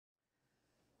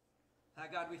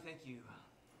God, we thank you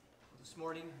this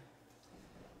morning.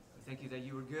 We thank you that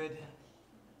you are good.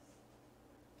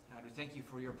 God, we thank you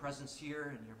for your presence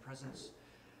here and your presence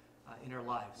in our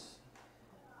lives.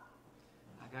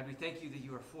 God, we thank you that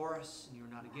you are for us and you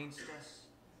are not against us.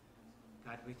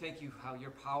 God, we thank you how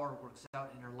your power works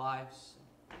out in our lives.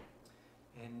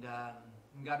 And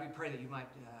God, we pray that you might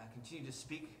continue to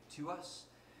speak to us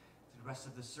through the rest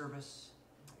of the service.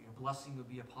 Your blessing will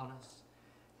be upon us.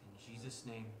 In Jesus'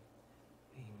 name,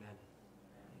 amen.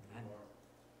 Amen.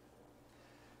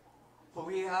 Well,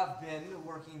 we have been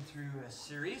working through a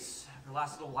series for the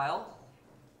last little while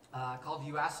called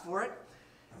You Asked For It.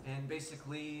 And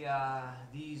basically,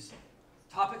 these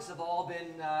topics have all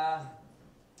been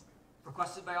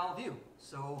requested by all of you.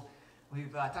 So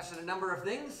we've touched on a number of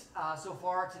things so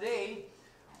far. Today,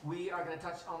 we are going to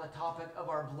touch on the topic of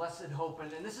our blessed hope.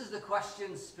 And this is the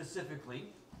question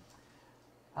specifically.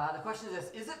 The question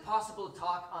is it possible to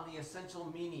talk on the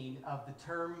essential meaning of the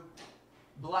term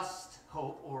blessed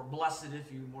hope, or blessed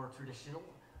if you more traditional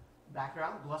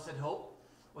background, blessed hope,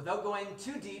 without going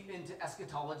too deep into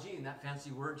eschatology? And that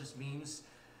fancy word just means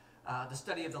the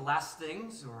study of the last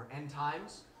things, or end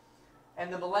times,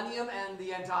 and the millennium and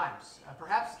the end times.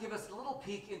 Perhaps give us a little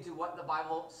peek into what the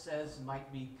Bible says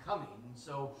might be coming.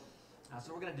 So that's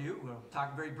what we're going to do. We'll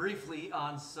talk very briefly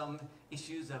on some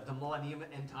issues of the millennium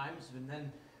and end times, and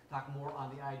then talk more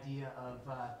on the idea of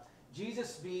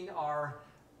Jesus being our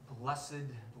blessed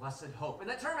hope. And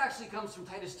that term actually comes from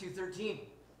Titus 2:13.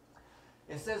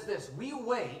 It says this: we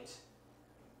wait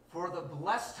for the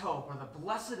blessed hope, or the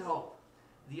blessed hope,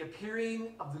 the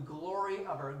appearing of the glory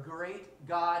of our great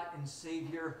God and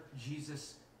Savior,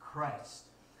 Jesus Christ.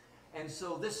 And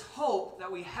so this hope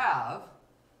that we have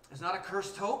is not a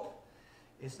cursed hope.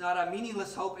 It's not a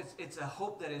meaningless hope. It's a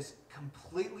hope that is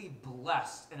completely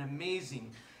blessed and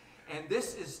amazing. And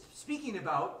this is speaking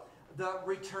about the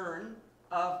return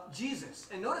of Jesus.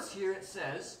 And notice here it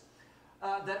says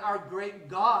that our great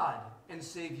God and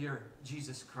Savior,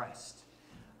 Jesus Christ.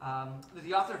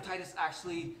 The author of Titus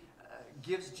actually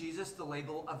gives Jesus the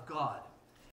label of God.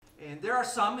 And there are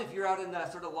some, if you're out in the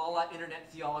sort of la-la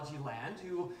internet theology land,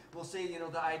 who will say, you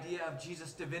know, the idea of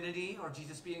Jesus' divinity or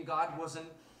Jesus being God wasn't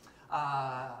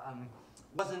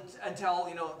until,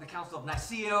 you know, the Council of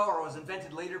Nicaea, or was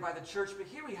invented later by the church. But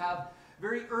here we have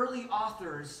very early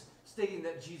authors stating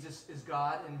that Jesus is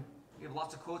God, and we have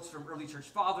lots of quotes from early church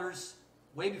fathers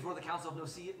way before the Council of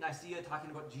Nicaea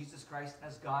talking about Jesus Christ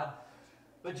as God,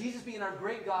 but Jesus being our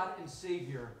great God and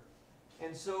Savior.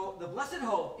 And so the blessed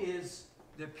hope is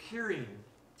the appearing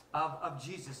of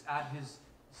Jesus at his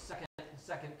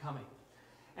second coming.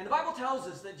 And the Bible tells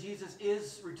us that Jesus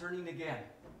is returning again.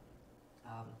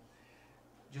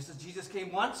 Just as Jesus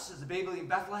came once as a baby in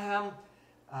Bethlehem,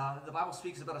 the Bible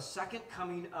speaks about a second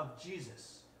coming of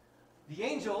Jesus. The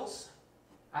angels,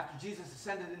 after Jesus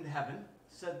ascended into heaven,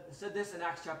 said this in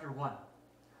Acts chapter 1.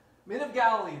 Men of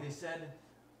Galilee, they said,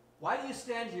 why do you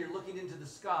stand here looking into the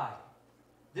sky?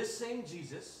 This same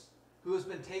Jesus, who has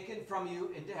been taken from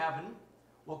you into heaven,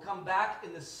 will come back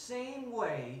in the same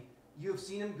way you have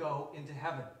seen him go into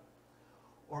heaven.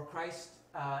 Or Christ,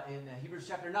 in Hebrews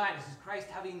chapter 9, it says, Christ,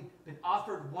 having been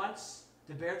offered once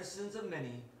to bear the sins of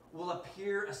many, will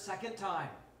appear a second time,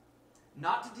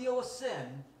 not to deal with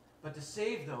sin, but to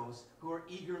save those who are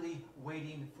eagerly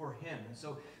waiting for him. And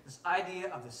so this idea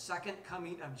of the second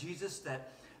coming of Jesus,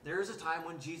 that there is a time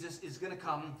when Jesus is going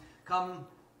to come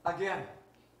again.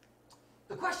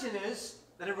 The question is,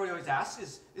 that everybody always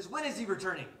asks, is when is he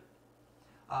returning?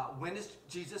 When is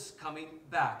Jesus coming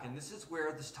back? And this is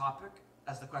where this topic,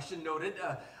 as the question noted,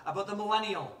 about the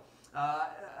millennial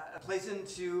comes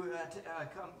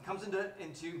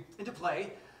into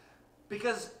play,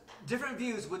 because different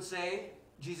views would say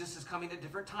Jesus is coming at a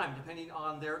different time, depending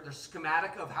on their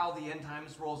schematic of how the end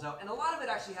times rolls out. And a lot of it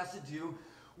actually has to do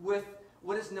with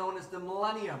what is known as the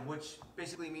millennium, which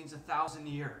basically means 1,000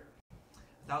 years.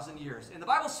 1,000 years. And the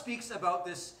Bible speaks about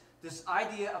this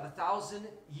idea of 1,000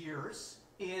 years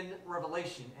in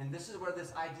Revelation. And this is where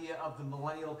this idea of the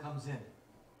millennial comes in.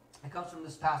 It comes from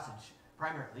this passage,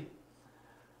 primarily.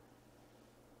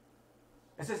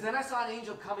 It says, then I saw an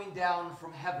angel coming down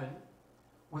from heaven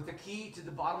with the key to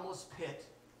the bottomless pit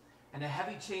and a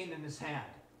heavy chain in his hand.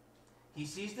 He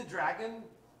seized the dragon,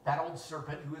 that old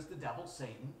serpent, who is the devil,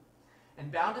 Satan,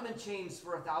 and bound him in chains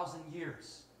for 1,000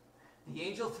 years. The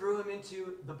angel threw him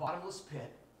into the bottomless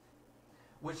pit,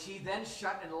 which he then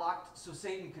shut and locked, so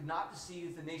Satan could not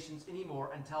deceive the nations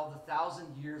anymore until the 1,000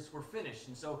 years were finished.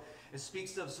 And so it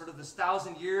speaks of sort of this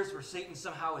 1,000 years where Satan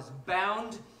somehow is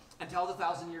bound until the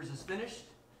 1,000 years is finished.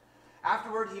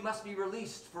 Afterward, he must be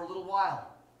released for a little while.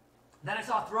 Then I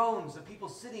saw thrones, and people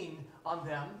sitting on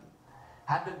them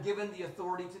had been given the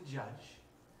authority to judge.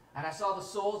 And I saw the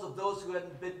souls of those who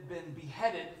had been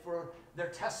beheaded for their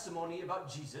testimony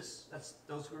about Jesus. That's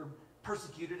those who were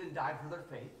persecuted and died for their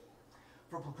faith,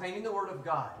 for proclaiming the word of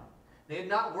God. They had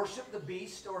not worshipped the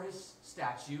beast or his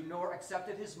statue, nor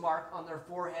accepted his mark on their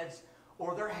foreheads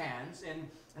or their hands.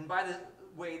 And by the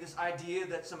way, this idea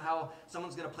that somehow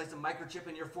someone's going to place a microchip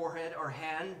in your forehead or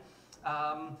hand,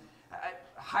 I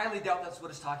highly doubt that's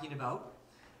what it's talking about.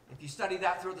 If you study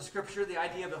that through the scripture, the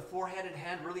idea of the forehead and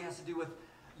hand really has to do with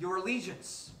your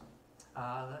allegiance.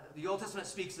 The Old Testament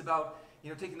speaks about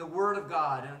taking the word of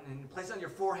God and place it on your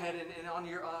forehead and on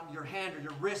your hand or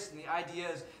your wrist, and the idea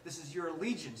is this is your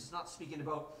allegiance. It's not speaking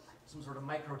about some sort of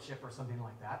microchip or something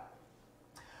like that.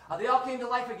 They all came to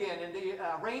life again, and they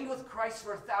reigned with Christ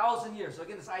for 1,000 years. So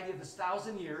again, this idea of this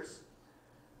 1,000 years.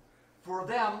 For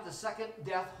them, the second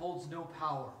death holds no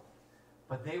power.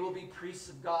 But they will be priests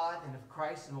of God and of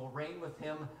Christ and will reign with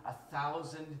him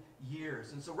 1,000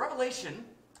 years. And so Revelation,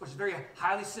 which is a very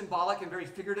highly symbolic and very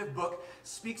figurative book,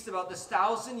 speaks about this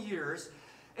 1,000 years.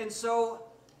 And so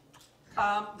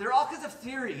there are all kinds of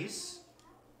theories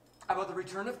about the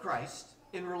return of Christ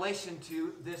in relation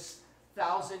to this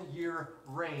 1,000-year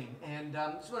reign. And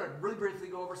I just want to really briefly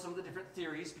go over some of the different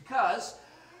theories because,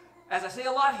 as I say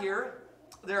a lot here,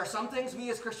 there are some things we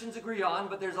as Christians agree on,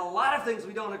 but there's a lot of things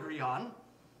we don't agree on.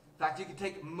 In fact, you could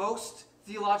take most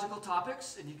theological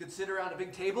topics and you could sit around a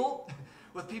big table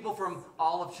with people from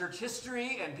all of church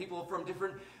history and people from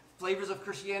different flavors of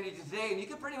Christianity today, and you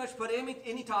could pretty much put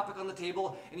any topic on the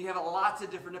table and you have lots of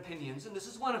different opinions, and this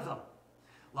is one of them.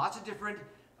 Lots of different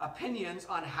opinions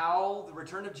on how the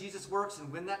return of Jesus works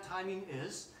and when that timing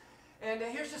is. And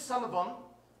here's just some of them,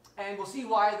 and we'll see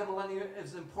why the millennium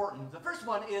is important. The first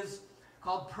one is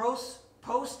called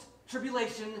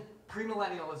post-tribulation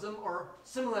premillennialism, or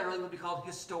similarly would be called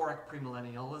historic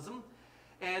premillennialism.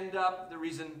 And the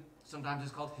reason sometimes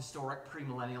it's called historic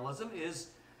premillennialism is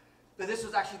that this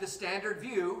was actually the standard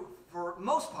view for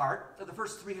most part of the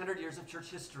first 300 years of church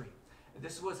history.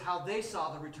 This was how they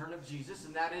saw the return of Jesus,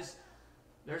 and that is,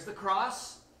 there's the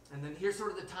cross, and then here's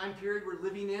sort of the time period we're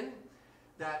living in,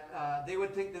 that they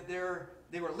would think that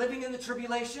they were living in the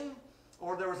tribulation,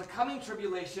 or there was a coming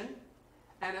tribulation,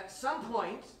 and at some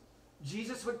point,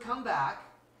 Jesus would come back,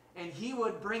 and he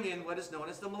would bring in what is known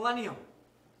as the millennium.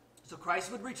 So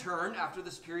Christ would return after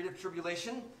this period of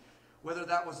tribulation, whether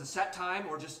that was a set time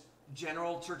or just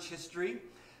general church history.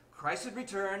 Christ would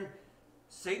return,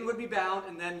 Satan would be bound,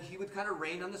 and then he would kind of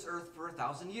reign on this earth for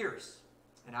 1,000 years.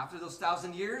 And after those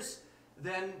 1,000 years,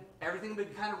 then everything would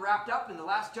be kind of wrapped up in the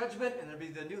last judgment, and there'd be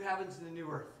the new heavens and the new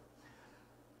earth.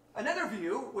 Another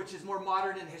view, which is more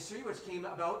modern in history, which came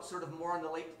about sort of more in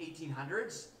the late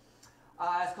 1800s,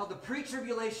 is called the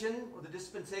pre-tribulation or the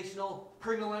dispensational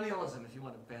premillennialism, if you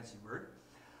want a fancy word.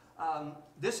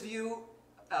 This view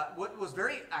what was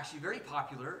very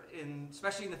popular,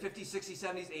 especially in the 50s, 60s,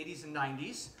 70s, 80s, and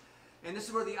 90s. And this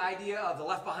is where the idea of the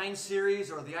Left Behind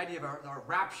series or the idea of our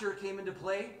rapture came into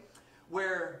play,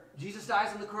 where Jesus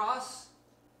dies on the cross,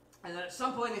 and then at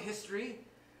some point in history,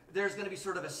 there's going to be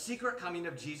sort of a secret coming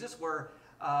of Jesus where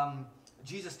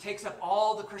Jesus takes up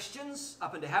all the Christians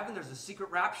up into heaven. There's a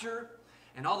secret rapture,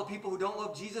 and all the people who don't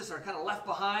love Jesus are kind of left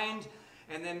behind,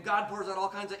 and then God pours out all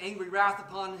kinds of angry wrath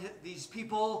upon these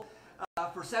people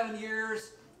for 7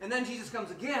 years, and then Jesus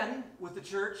comes again with the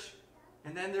church,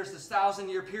 and then there's this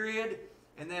 1,000-year period,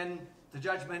 and then the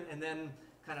judgment, and then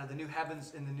kind of the new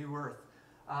heavens and the new earth.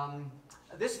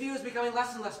 This view is becoming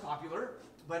less and less popular,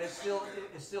 but it's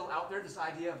still out there, this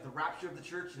idea of the rapture of the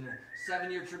church and a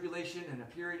 7-year tribulation and a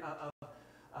period of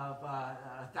a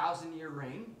 1,000-year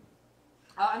reign.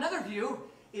 Another view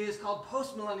is called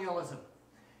postmillennialism.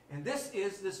 And this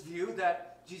is this view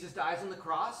that Jesus dies on the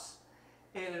cross,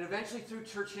 and eventually through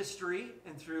church history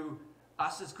and through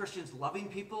us as Christians loving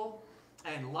people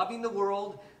and loving the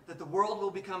world, that the world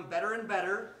will become better and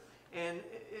better. And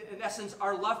in essence,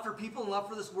 our love for people and love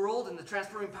for this world and the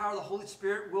transforming power of the Holy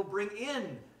Spirit will bring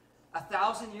in a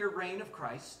 1,000-year reign of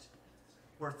Christ,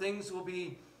 where things will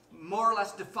be more or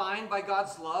less defined by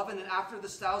God's love. And then after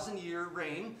this 1,000-year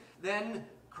reign, then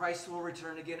Christ will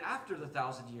return again after the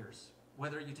 1,000 years,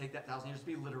 whether you take that 1,000 years to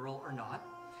be literal or not.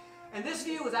 And this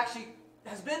view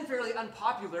has been fairly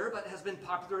unpopular, but has been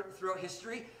popular throughout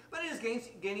history, but it is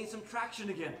gaining some traction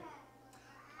again.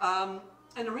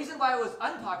 And the reason why it was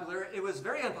unpopular, it was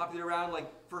very unpopular around like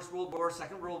First World War,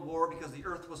 Second World War, because the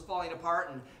earth was falling apart,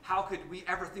 and how could we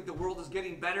ever think the world is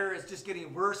getting better? It's just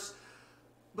getting worse.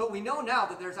 But we know now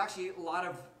that there's actually a lot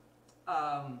of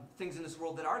things in this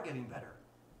world that are getting better.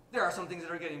 There are some things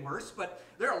that are getting worse, but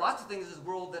there are lots of things in this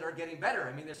world that are getting better.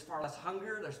 I mean, there's far less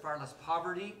hunger, there's far less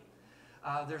poverty,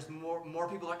 there's more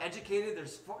people are educated,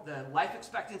 the life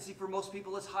expectancy for most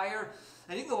people is higher.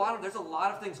 And you can go on, there's a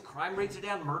lot of things. Crime rates are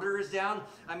down, murder is down.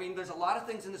 I mean, there's a lot of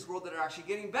things in this world that are actually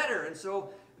getting better. And so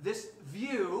this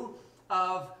view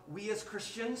of we as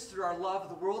Christians, through our love of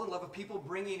the world and love of people,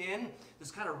 bringing in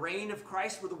this kind of reign of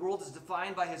Christ where the world is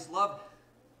defined by his love,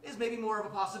 is maybe more of a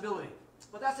possibility.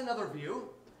 But that's another view.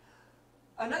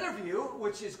 Another view,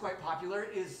 which is quite popular,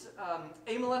 is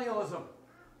amillennialism,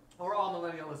 or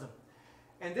amillennialism.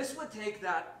 And this would take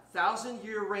that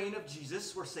 1,000-year reign of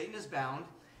Jesus, where Satan is bound,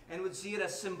 and would see it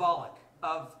as symbolic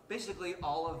of basically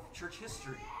all of church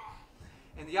history.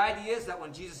 And the idea is that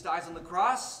when Jesus dies on the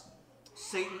cross,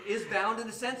 Satan is bound in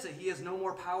the sense that he has no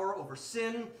more power over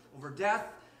sin, over death.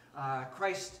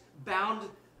 Christ bound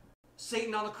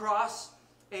Satan on the cross.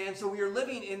 And so we are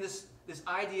living in this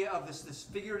idea of this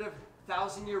figurative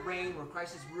 1,000-year reign where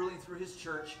Christ is ruling through his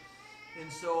church.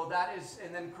 And so that is,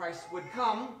 and then Christ would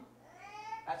come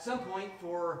at some point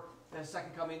for the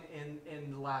second coming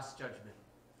in the last judgment.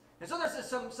 And so there's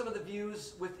some of the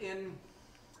views within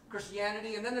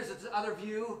Christianity, and then there's this other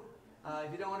view.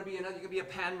 If you don't want to be another, you can be a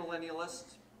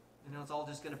pan-millennialist. You know, it's all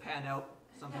just going to pan out.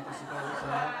 Some people suppose.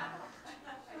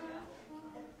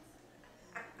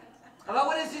 About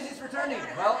when is Jesus returning?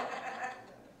 Well,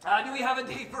 do we have a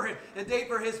date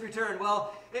for his return?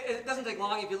 Well, it doesn't take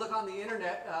long. If you look on the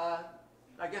internet,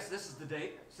 I guess this is the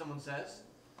date, someone says.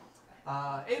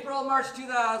 April, March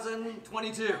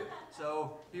 2022.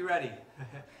 So be ready.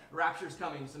 Rapture's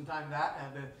coming sometime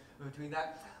between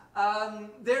that.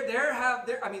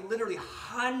 Literally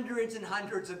hundreds and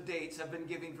hundreds of dates have been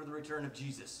given for the return of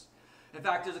Jesus. In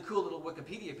fact, there's a cool little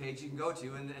Wikipedia page you can go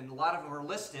to, and a lot of them are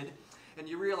listed, and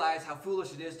you realize how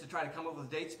foolish it is to try to come up with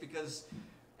dates because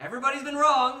everybody's been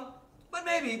wrong, but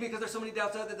maybe because there's so many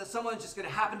doubts out there that someone's just going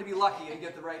to happen to be lucky and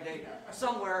get the right date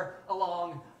somewhere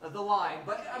along the line.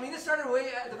 But, I mean, this started way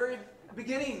at the very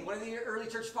beginning. One of the early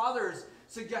church fathers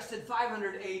suggested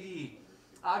 500 A.D.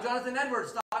 Jonathan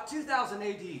Edwards thought 2000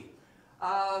 A.D.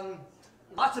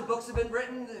 Lots of books have been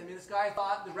written. I mean, this guy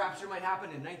thought the rapture might happen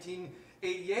in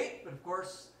 1988, but of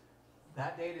course,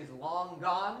 that date is long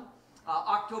gone.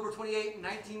 October 28,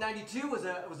 1992 was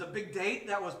a big date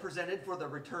that was presented for the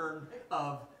return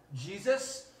of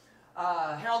Jesus.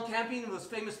 Harold Camping was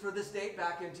famous for this date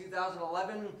back in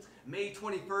 2011. May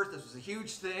 21st, this was a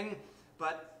huge thing,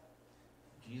 but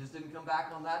Jesus didn't come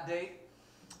back on that date.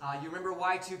 You remember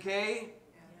Y2K?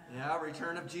 Yeah,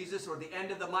 return of Jesus, or the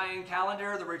end of the Mayan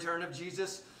calendar, the return of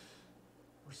Jesus.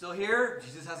 We're still here.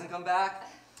 Jesus hasn't come back.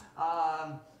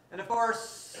 And of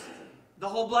course, the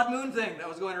whole blood moon thing that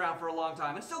was going around for a long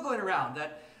time, and still going around.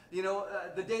 That, you know,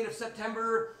 the date of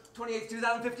September 28,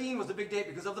 2015 was a big date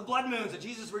because of the blood moons, that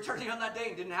Jesus returning on that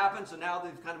date. It didn't happen, so now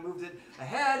they've kind of moved it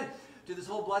ahead to this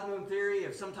whole blood moon theory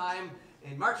of sometime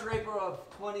in March or April of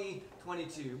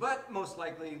 2022. But most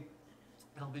likely,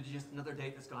 it'll be just another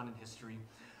date that's gone in history.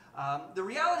 The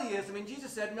reality is, I mean,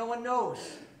 Jesus said no one knows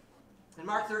in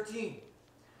Mark 13.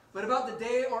 But about the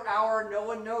day or hour, no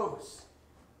one knows.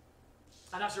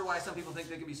 I'm not sure why some people think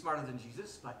they can be smarter than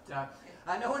Jesus, but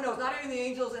no one knows. Not even the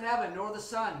angels in heaven, nor the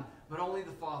Son, but only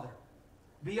the Father.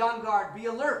 Be on guard, be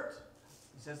alert.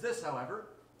 He says this, however,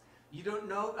 you do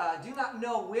not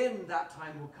know when that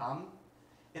time will come.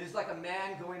 It is like a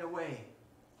man going away.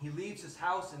 He leaves his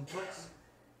house and puts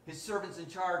his servants in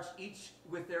charge, each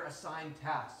with their assigned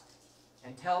task,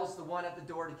 and tells the one at the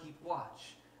door to keep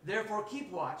watch. Therefore keep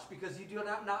watch, because you do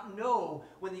not know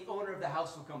when the owner of the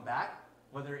house will come back,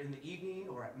 whether in the evening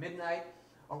or at midnight,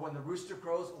 or when the rooster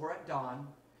crows or at dawn.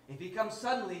 If he comes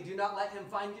suddenly, do not let him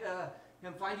find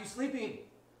you sleeping.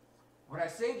 What I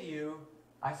say to you,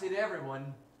 I say to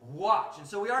everyone, watch. And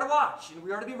so we are to watch, and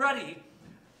we are to be ready,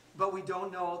 but we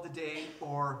don't know the day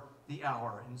or the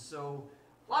hour. And so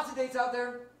lots of dates out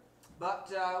there,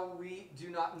 but we do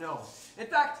not know. In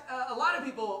fact, a lot of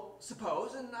people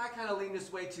suppose, and I kind of lean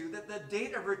this way too, that the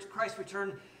date of Christ's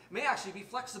return may actually be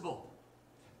flexible.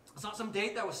 It's not some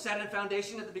date that was set in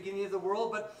foundation at the beginning of the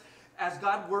world, but as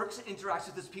God works and interacts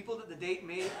with his people, that the date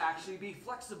may actually be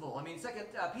flexible. I mean,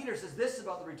 Peter says this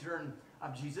about the return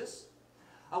of Jesus.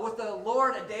 With the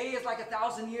Lord, a day is like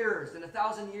 1,000 years, and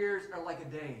 1,000 years are like a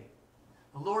day.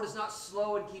 The Lord is not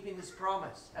slow in keeping his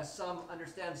promise, as some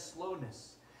understand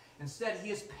slowness. Instead,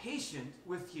 he is patient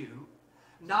with you,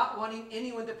 not wanting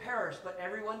anyone to perish, but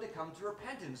everyone to come to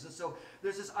repentance. And so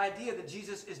there's this idea that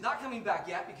Jesus is not coming back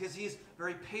yet because he's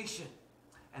very patient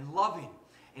and loving,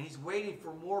 and he's waiting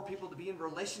for more people to be in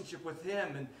relationship with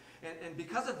him. And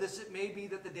because of this, it may be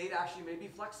that the date actually may be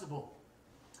flexible.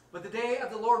 But the day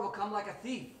of the Lord will come like a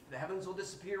thief. The heavens will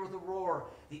disappear with a roar.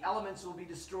 The elements will be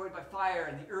destroyed by fire,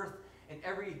 and the earth and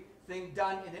everything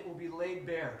done in it will be laid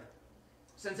bare.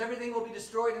 Since everything will be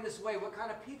destroyed in this way, what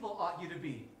kind of people ought you to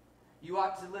be? You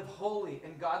ought to live holy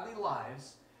and godly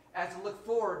lives, and to look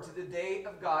forward to the day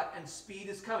of God, and speed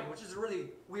is coming, which is a really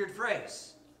weird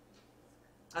phrase.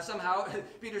 Somehow,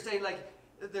 Peter's saying, like,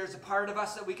 there's a part of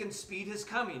us that we can speed his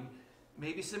coming.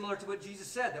 Maybe similar to what Jesus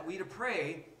said, that we to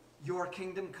pray, your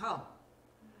kingdom come.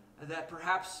 That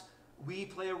perhaps we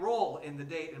play a role in the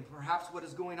date, and perhaps what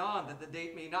is going on, that the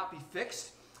date may not be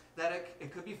fixed, that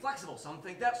it could be flexible. Some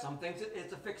think that, some think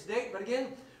it's a fixed date, but again,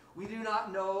 we do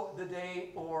not know the day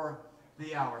or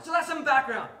the hour. So that's some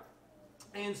background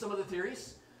and some of the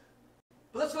theories.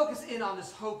 But let's focus in on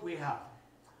this hope we have.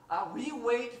 We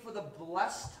wait for the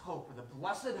blessed hope, or the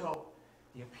blessed hope,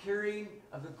 the appearing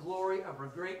of the glory of our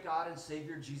great God and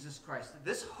Savior, Jesus Christ.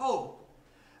 This hope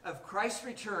of Christ's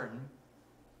return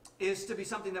is to be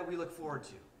something that we look forward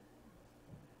to.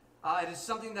 It is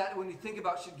something that, when we think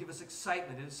about, should give us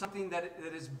excitement. It is something that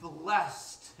is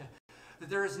blessed, that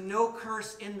there is no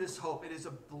curse in this hope. It is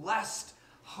a blessed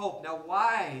hope. Now,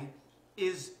 why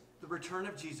is the return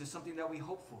of Jesus something that we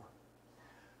hope for?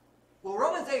 Well,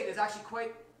 Romans 8 is actually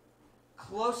quite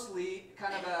closely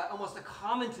kind of almost a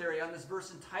commentary on this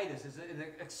verse in Titus. It's an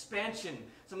expansion.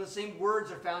 Some of the same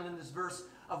words are found in this verse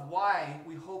of why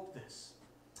we hope this.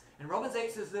 And Romans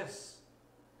 8 says this: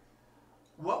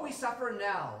 what we suffer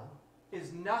now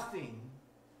is nothing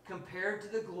compared to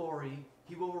the glory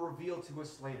he will reveal to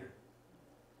us later.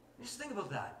 Just think about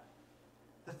that.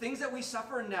 The things that we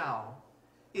suffer now,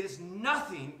 it is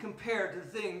nothing compared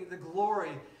to the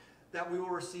glory that we will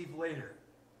receive later.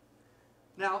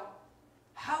 Now,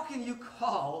 how can you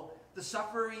call the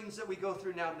sufferings that we go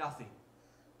through now nothing?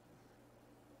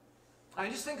 I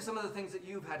mean, just think of some of the things that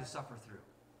you've had to suffer through.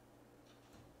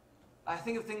 I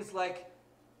think of things like,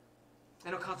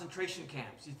 concentration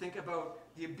camps. You think about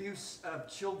the abuse of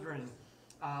children,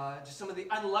 just some of the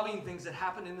unloving things that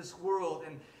happen in this world,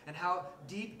 and how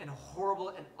deep and horrible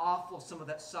and awful some of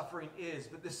that suffering is.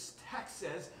 But this text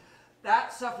says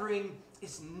that suffering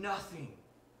is nothing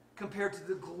compared to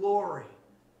the glory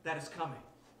that is coming.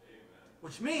 Amen.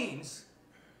 Which means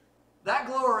that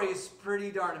glory is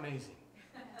pretty darn amazing.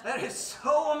 That is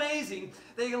so amazing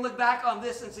that you can look back on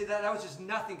this and say that was just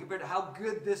nothing compared to how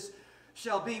good this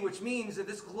shall be, which means that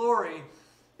this glory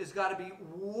has got to be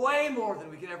way more than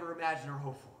we can ever imagine or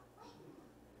hope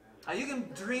for. You can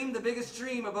dream the biggest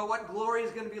dream about what glory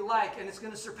is going to be like, and it's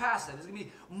going to surpass it. It's going to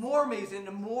be more amazing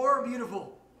and more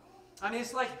beautiful. I mean,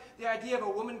 it's like the idea of a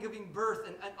woman giving birth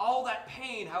and all that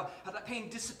pain, how that pain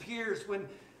disappears when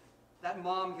that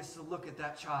mom gets to look at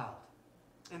that child.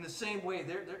 In the same way,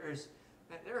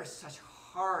 there are such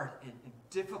hard and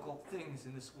difficult things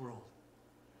in this world.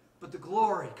 But the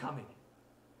glory coming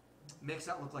makes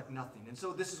that look like nothing. And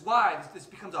so this is why this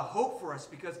becomes a hope for us,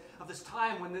 because of this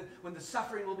time when the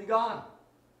suffering will be gone.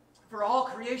 For all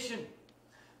creation.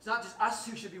 It's not just us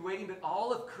who should be waiting, but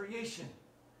all of creation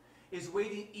is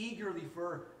waiting eagerly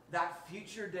for that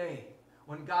future day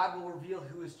when God will reveal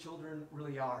who his children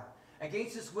really are.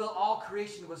 Against his will, all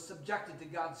creation was subjected to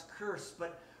God's curse,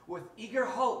 but with eager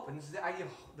hope, and this is the idea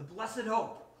of the blessed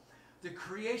hope, the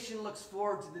creation looks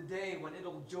forward to the day when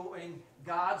it'll join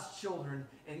God's children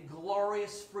in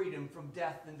glorious freedom from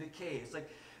death and decay. It's like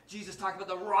Jesus talked about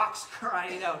the rocks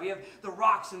crying out. We have the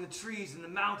rocks and the trees and the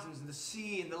mountains and the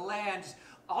sea and the land just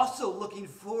also looking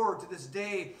forward to this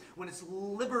day when it's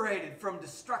liberated from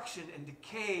destruction and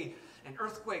decay and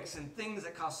earthquakes and things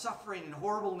that cause suffering and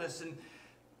horribleness, and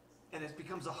it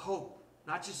becomes a hope,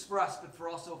 not just for us, but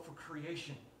also for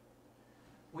creation.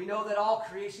 We know that all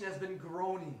creation has been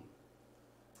groaning,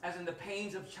 as in the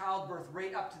pains of childbirth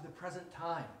right up to the present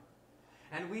time.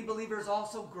 And we believers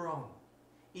also groan,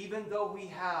 even though we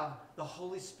have the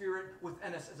Holy Spirit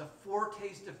within us as a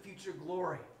foretaste of future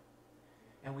glory.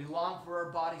 And we long for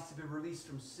our bodies to be released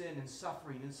from sin and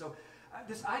suffering. And so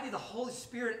this idea of the Holy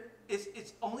Spirit,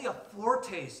 it's only a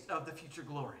foretaste of the future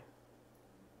glory.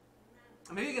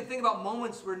 Maybe you can think about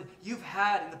moments when you've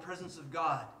had in the presence of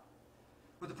God,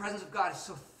 where the presence of God is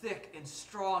so thick and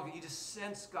strong that you just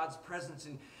sense God's presence,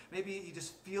 and maybe you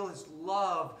just feel his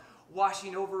love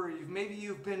washing over you. Maybe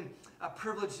you've been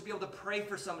privileged to be able to pray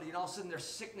for somebody, and all of a sudden their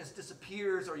sickness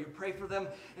disappears, or you pray for them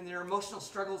and their emotional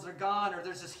struggles are gone, or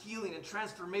there's this healing and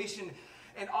transformation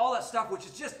and all that stuff, which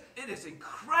is just, it is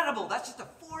incredible. That's just a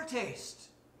foretaste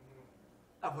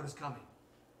of what is coming.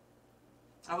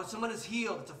 And when someone is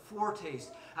healed, it's a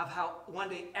foretaste of how one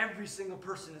day every single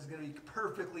person is going to be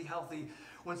perfectly healthy.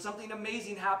 When something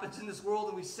amazing happens in this world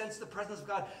and we sense the presence of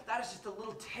God, that is just a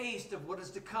little taste of what is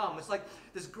to come. It's like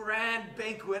this grand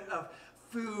banquet of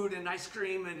food and ice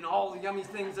cream and all the yummy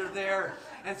things are there,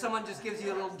 and someone just gives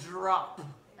you a little drop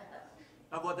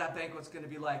of what that banquet's going to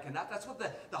be like. And that's what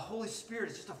the Holy Spirit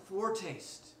is, just a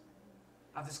foretaste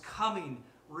of this coming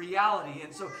reality.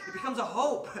 And so it becomes a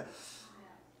hope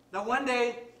that one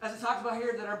day, as it talks about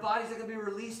here, that our bodies are going to be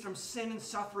released from sin and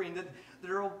suffering, that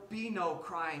there will be no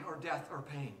crying or death or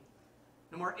pain.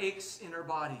 No more aches in our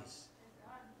bodies.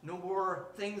 No more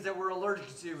things that we're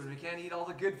allergic to, and we can't eat all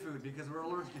the good food because we're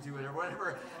allergic to it, or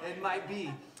whatever it might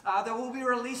be. That we'll be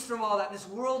released from all that, and this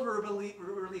world will be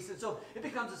released. And so it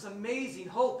becomes this amazing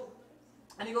hope.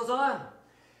 And he goes on.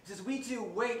 He says, we too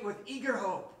wait with eager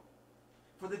hope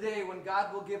for the day when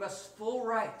God will give us full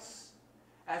rights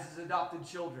as his adopted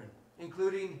children,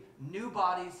 including new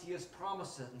bodies he has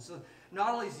promised us. And so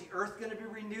not only is the earth going to be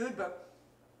renewed, but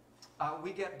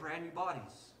we get brand new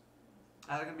bodies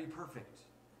that are going to be perfect.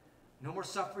 No more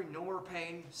suffering, no more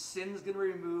pain. Sin's going to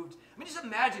be removed. I mean, just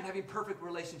imagine having perfect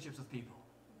relationships with people.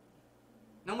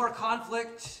 No more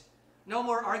conflict, no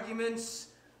more arguments,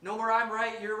 no more I'm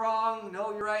right, you're wrong,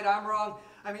 no, you're right, I'm wrong.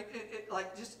 I mean,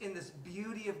 like just in this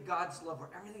beauty of God's love where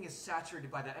everything is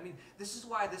saturated by that. I mean, this is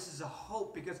why this is a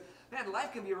hope, because, man,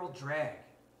 life can be a real drag,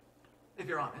 if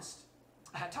you're honest,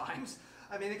 at times.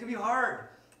 I mean, it can be hard.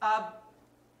 But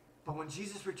when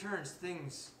Jesus returns,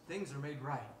 things are made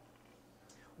right.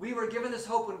 We were given this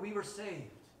hope when we were saved.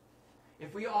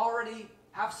 If we already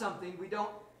have something, we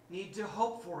don't need to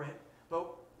hope for it. But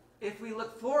if we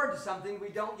look forward to something we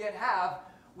don't yet have,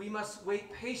 we must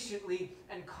wait patiently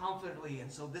and confidently.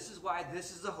 And so this is why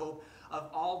this is the hope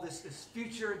of all this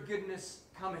future goodness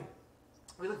coming.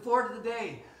 We look forward to the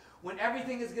day when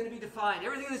everything is going to be defined.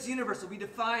 Everything in this universe will be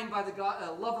defined by the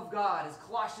love of God. As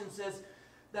Colossians says,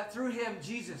 that through him,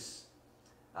 Jesus,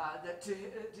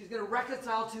 he's going to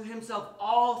reconcile to himself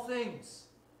all things,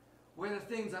 whether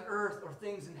things on earth or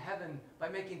things in heaven, by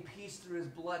making peace through his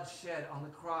blood shed on the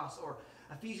cross. Or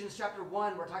Ephesians chapter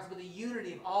 1, where it talks about the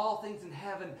unity of all things in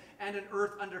heaven and in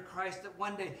earth under Christ, that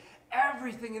one day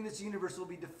everything in this universe will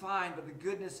be defined by the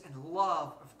goodness and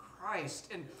love of Christ.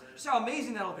 And just how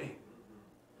amazing that'll be.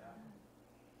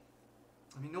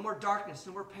 I mean, no more darkness,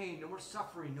 no more pain, no more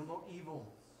suffering, no more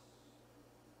evil.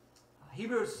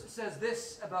 Hebrews says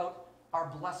this about our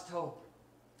blessed hope.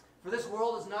 For this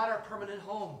world is not our permanent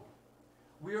home.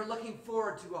 We are looking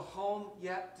forward to a home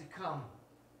yet to come.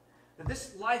 Now,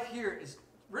 this life here is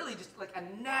really just like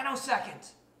a nanosecond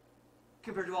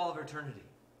compared to all of eternity.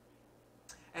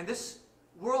 And this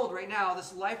world right now,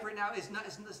 this life right now, is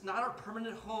not our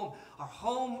permanent home. Our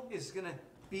home is going to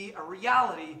be a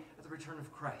reality at the return of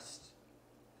Christ.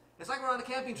 It's like we're on a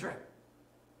camping trip.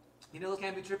 You know those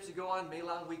camping trips you go on May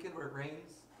long weekend where it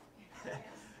rains?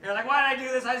 You're like, why did I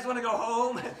do this? I just want to go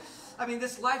home. I mean,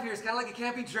 this life here is kind of like a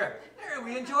camping trip.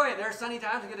 We enjoy it. There are sunny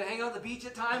times. We get to hang out at the beach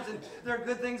at times, and there are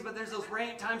good things, but there's those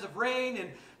times of rain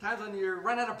and times when you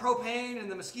run out of propane and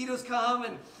the mosquitoes come,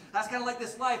 and that's kind of like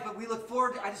this life. But we look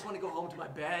forward to, I just want to go home to my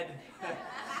bed. I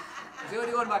just want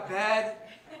to go to my bed.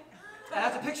 And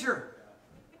that's a picture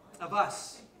of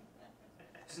us.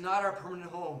 It's not our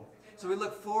permanent home. So we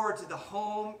look forward to the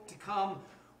home to come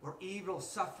where evil,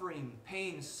 suffering,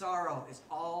 pain, sorrow is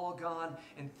all gone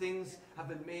and things have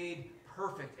been made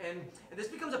perfect. And this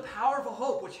becomes a powerful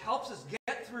hope which helps us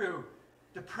get through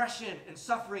depression and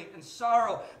suffering and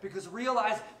sorrow, because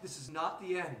realize this is not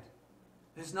the end.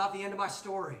 This is not the end of my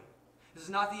story. This is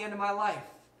not the end of my life.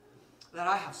 That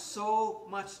I have so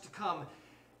much to come.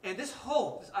 And this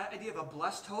hope, this idea of a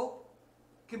blessed hope,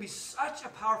 can be such a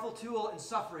powerful tool in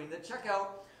suffering that check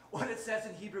out what it says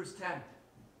in Hebrews 10.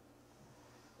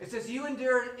 It says, you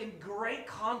endured in great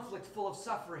conflict full of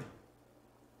suffering.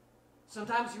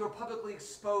 Sometimes you were publicly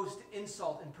exposed to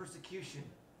insult and persecution.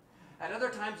 At other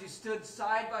times you stood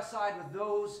side by side with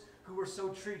those who were so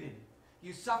treated.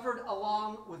 You suffered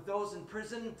along with those in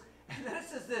prison. And then it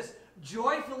says this,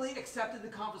 joyfully accepted the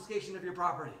confiscation of your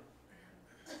property.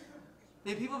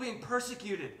 The people being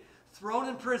persecuted, thrown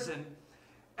in prison.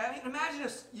 I mean, imagine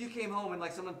if you came home and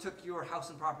like someone took your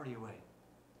house and property away.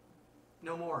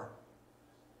 No more.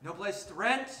 No place to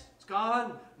rent, it's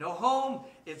gone. No home,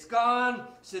 it's gone.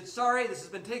 Said, sorry, this has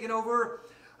been taken over.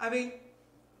 I mean,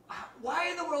 why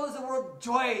in the world is the word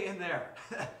joy in there?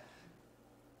 But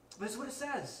it's what it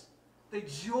says. They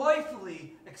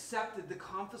joyfully accepted the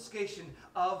confiscation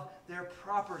of their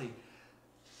property.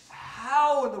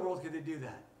 How in the world could they do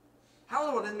that? How in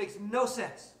the world? That makes no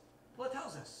sense. Well, it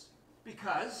tells us.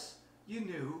 Because you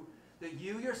knew that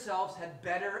you yourselves had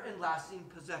better and lasting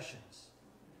possessions.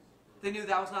 They knew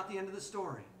that was not the end of the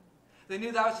story. They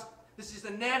knew this is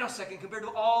a nanosecond compared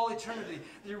to all eternity.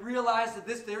 They realized that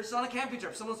they're just on a camping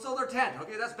trip. Someone stole their tent.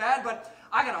 Okay, that's bad, but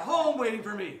I got a home waiting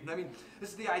for me. I mean, this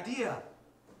is the idea.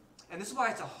 And this is why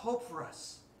it's a hope for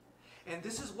us. And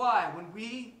this is why when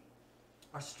we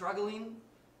are struggling,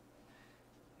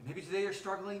 and maybe today you're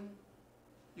struggling,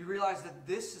 you realize that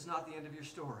this is not the end of your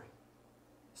story.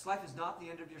 This life is not the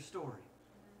end of your story.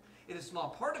 It is a small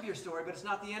part of your story, but it's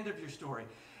not the end of your story.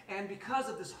 And because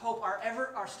of this hope,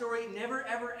 our story never,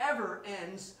 ever, ever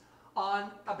ends on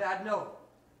a bad note.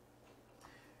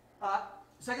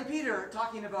 2 Peter,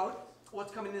 talking about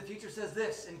what's coming in the future, says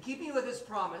this: in keeping with his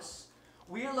promise,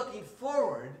 we are looking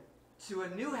forward to a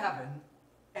new heaven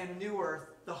and a new earth,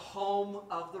 the home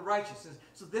of the righteous.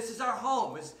 So this is our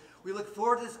home. We look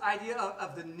forward to this idea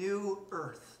of the new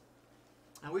earth.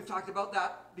 And we've talked about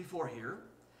that before here.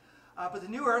 But the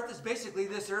new earth is basically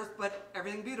this earth, but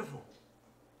everything beautiful.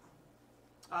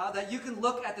 That you can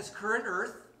look at this current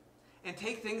earth and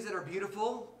take things that are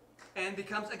beautiful and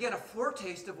becomes, again, a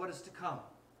foretaste of what is to come.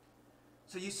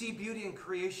 So you see beauty in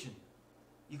creation.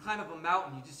 You climb up a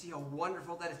mountain, you just see how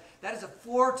wonderful that is. That is a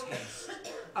foretaste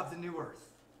of the new earth.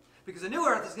 Because the new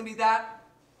earth is going to be that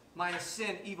minus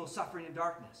sin, evil, suffering, and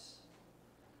darkness.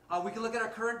 We can look at our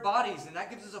current bodies, and that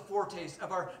gives us a foretaste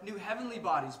of our new heavenly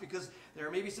bodies, because there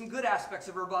may be some good aspects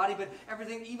of our body, but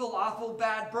everything evil, awful,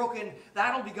 bad, broken,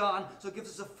 that'll be gone. So it gives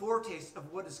us a foretaste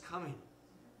of what is coming.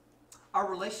 Our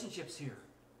relationships here.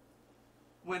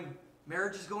 When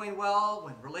marriage is going well,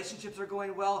 when relationships are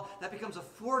going well, that becomes a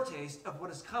foretaste of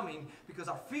what is coming, because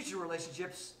our future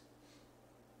relationships,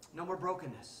 no more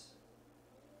brokenness,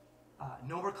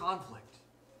 no more conflict.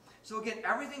 So again,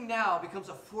 everything now becomes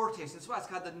a foretaste. That's why it's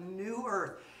called the new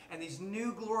earth. And these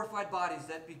new glorified bodies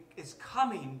that is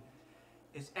coming,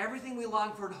 is everything we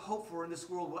long for and hope for in this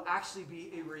world will actually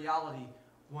be a reality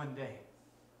one day.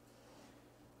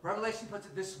 Revelation puts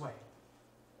it this way: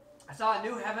 I saw a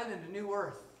new heaven and a new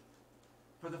earth.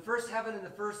 For the first heaven and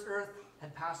the first earth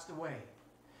had passed away,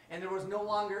 and there was no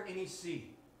longer any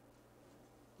sea.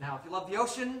 Now, if you love the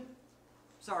ocean,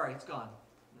 sorry, it's gone.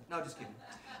 No, just kidding.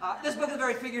 This book is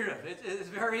very figurative. It's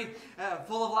very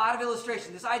full of a lot of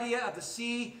illustration. This idea of the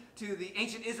sea to the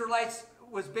ancient Israelites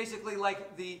was basically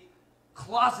like the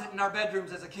closet in our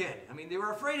bedrooms as a kid. I mean, they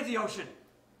were afraid of the ocean.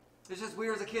 It's just we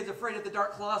were as a kids afraid of the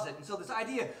dark closet. And so this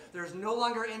idea, there's no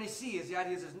longer any sea, is the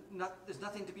idea is there's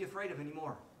nothing to be afraid of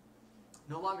anymore.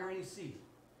 No longer any sea.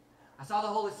 I saw the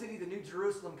holy city, the New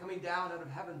Jerusalem, coming down out of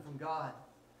heaven from God,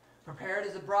 prepared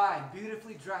as a bride,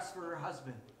 beautifully dressed for her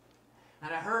husband.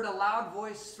 And I heard a loud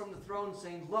voice from the throne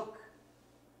saying, "Look,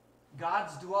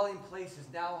 God's dwelling place is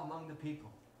now among the people,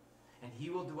 and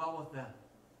he will dwell with them.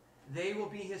 They will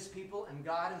be his people, and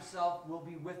God himself will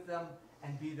be with them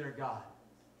and be their God.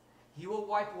 He will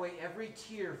wipe away every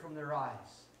tear from their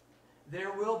eyes.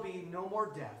 There will be no more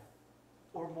death,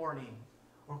 or mourning,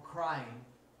 or crying,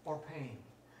 or pain,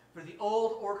 for the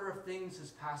old order of things has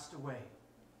passed away."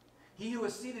 He who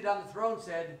was seated on the throne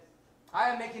said, "I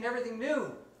am making everything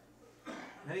new."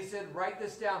 And then he said, "Write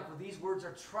this down, for these words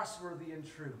are trustworthy and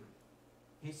true."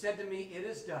 He said to me, "It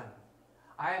is done.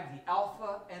 I am the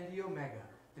Alpha and the Omega,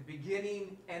 the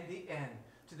beginning and the end.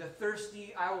 To the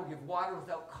thirsty I will give water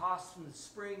without cost from the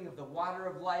spring of the water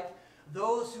of life.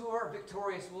 Those who are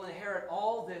victorious will inherit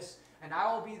all this, and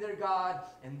I will be their God,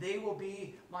 and they will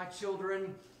be my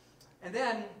children." And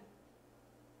then,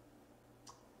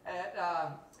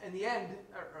 in the end,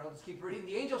 let's keep reading.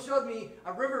 "The angel showed me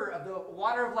a river of the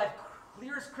water of life,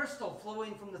 clear as crystal,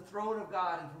 flowing from the throne of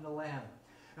God and from the Lamb.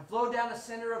 It flowed down the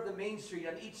center of the main street.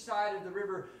 On each side of the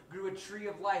river grew a tree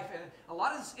of life." And a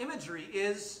lot of this imagery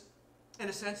is, in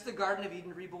a sense, the Garden of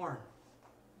Eden reborn.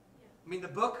 I mean, the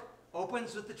book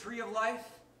opens with the tree of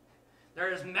life. There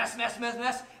is mess,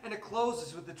 and it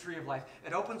closes with the tree of life.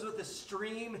 It opens with the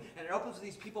stream, and it opens with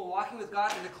these people walking with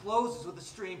God, and it closes with the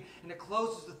stream, and it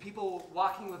closes with people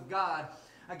walking with God.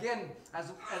 Again, as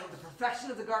the perfection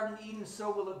of the Garden of Eden,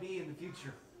 so will it be in the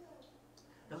future.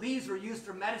 The leaves were used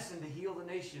for medicine to heal the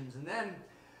nations. And then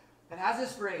it has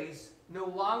this phrase, "No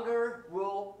longer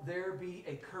will there be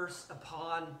a curse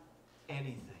upon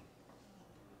anything."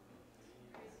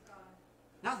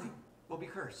 Nothing will be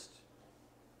cursed.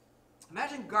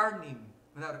 Imagine gardening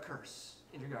without a curse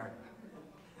in your garden.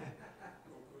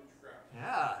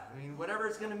 Yeah, I mean, whatever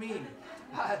it's going to mean.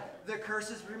 The curse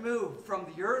is removed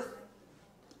from the earth.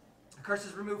 The curse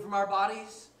is removed from our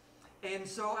bodies. And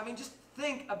so, I mean, just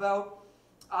think about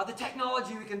the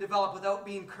technology we can develop without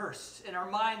being cursed, and our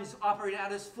minds operate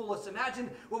at its fullest. Imagine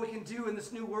what we can do in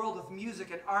this new world with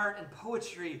music and art and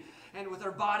poetry and with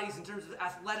our bodies in terms of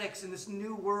athletics in this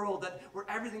new world where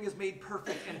everything is made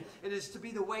perfect and it is to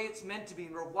be the way it's meant to be.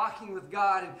 And we're walking with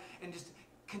God and just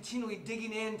continually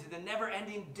digging into the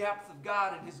never-ending depth of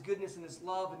God and His goodness and His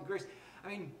love and grace. I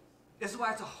mean, this is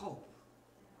why it's a hope.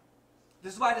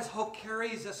 This is why this hope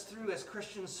carries us through as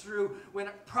Christians through when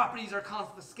properties are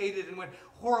confiscated and when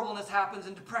horribleness happens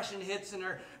and depression hits and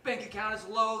our bank account is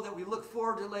low, that we look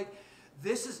forward to, like,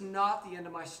 this is not the end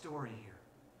of my story here.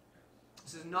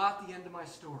 This is not the end of my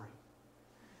story.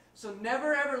 So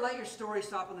never ever let your story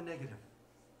stop in the negative.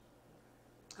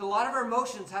 A lot of our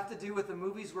emotions have to do with the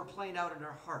movies we're playing out in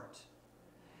our heart.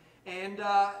 And,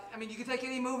 I mean, you could take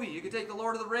any movie. You could take The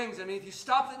Lord of the Rings. I mean, if you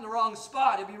stopped it in the wrong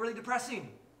spot, it'd be really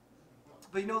depressing.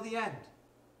 But you know the end.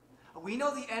 We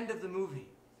know the end of the movie.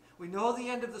 We know the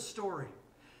end of the story.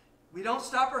 We don't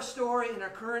stop our story in our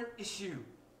current issue,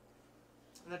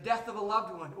 the death of a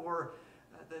loved one, or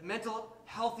the mental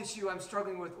health issue I'm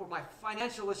struggling with, or my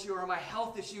financial issue, or my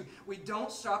health issue. We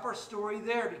don't stop our story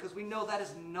there because we know that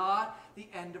is not the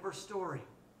end of our story.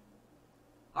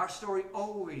 Our story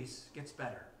always gets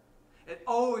better. It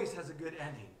always has a good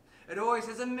ending. It always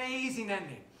has an amazing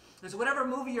ending. And so whatever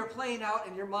movie you're playing out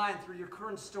in your mind through your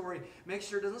current story, make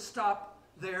sure it doesn't stop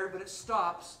there, but it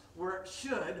stops where it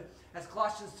should. As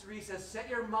Colossians 3 says, set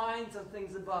your minds on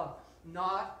things above,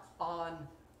 not on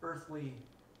earthly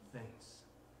things.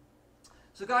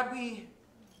 So God, we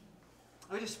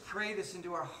just pray this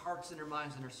into our hearts and our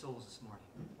minds and our souls this morning.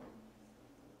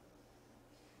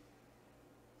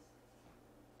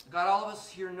 God, all of us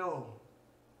here know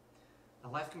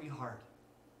that life can be hard.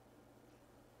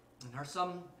 And there are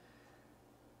some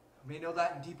who may know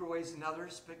that in deeper ways than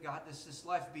others, but God, this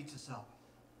life beats us up.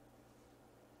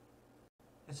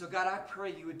 And so God, I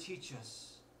pray you would teach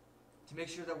us to make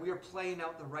sure that we are playing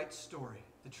out the right story,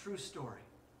 the true story.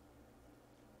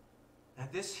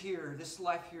 That this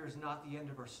life here is not the end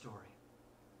of our story.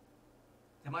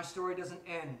 That my story doesn't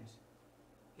end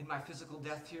in my physical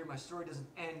death here. My story doesn't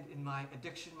end in my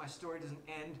addiction. My story doesn't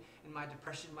end in my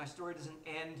depression. My story doesn't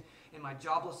end in my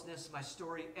joblessness. My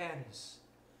story ends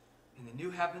in the new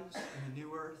heavens and the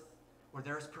new earth, where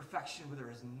there is perfection, where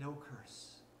there is no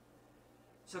curse.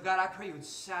 So God, I pray you would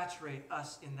saturate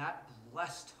us in that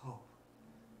blessed hope.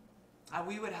 And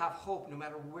we would have hope no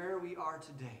matter where we are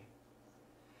today.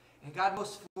 And God,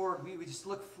 most forward, we just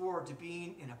look forward to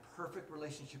being in a perfect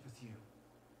relationship with you.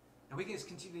 And we can just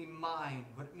continually mine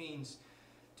what it means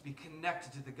to be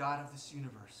connected to the God of this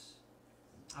universe.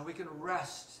 And we can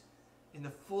rest in the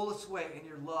fullest way in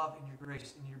your love and your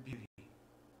grace and your beauty.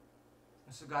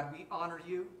 And so God, we honor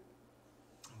you,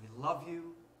 and we love you,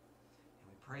 and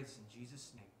we pray this in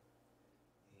Jesus' name.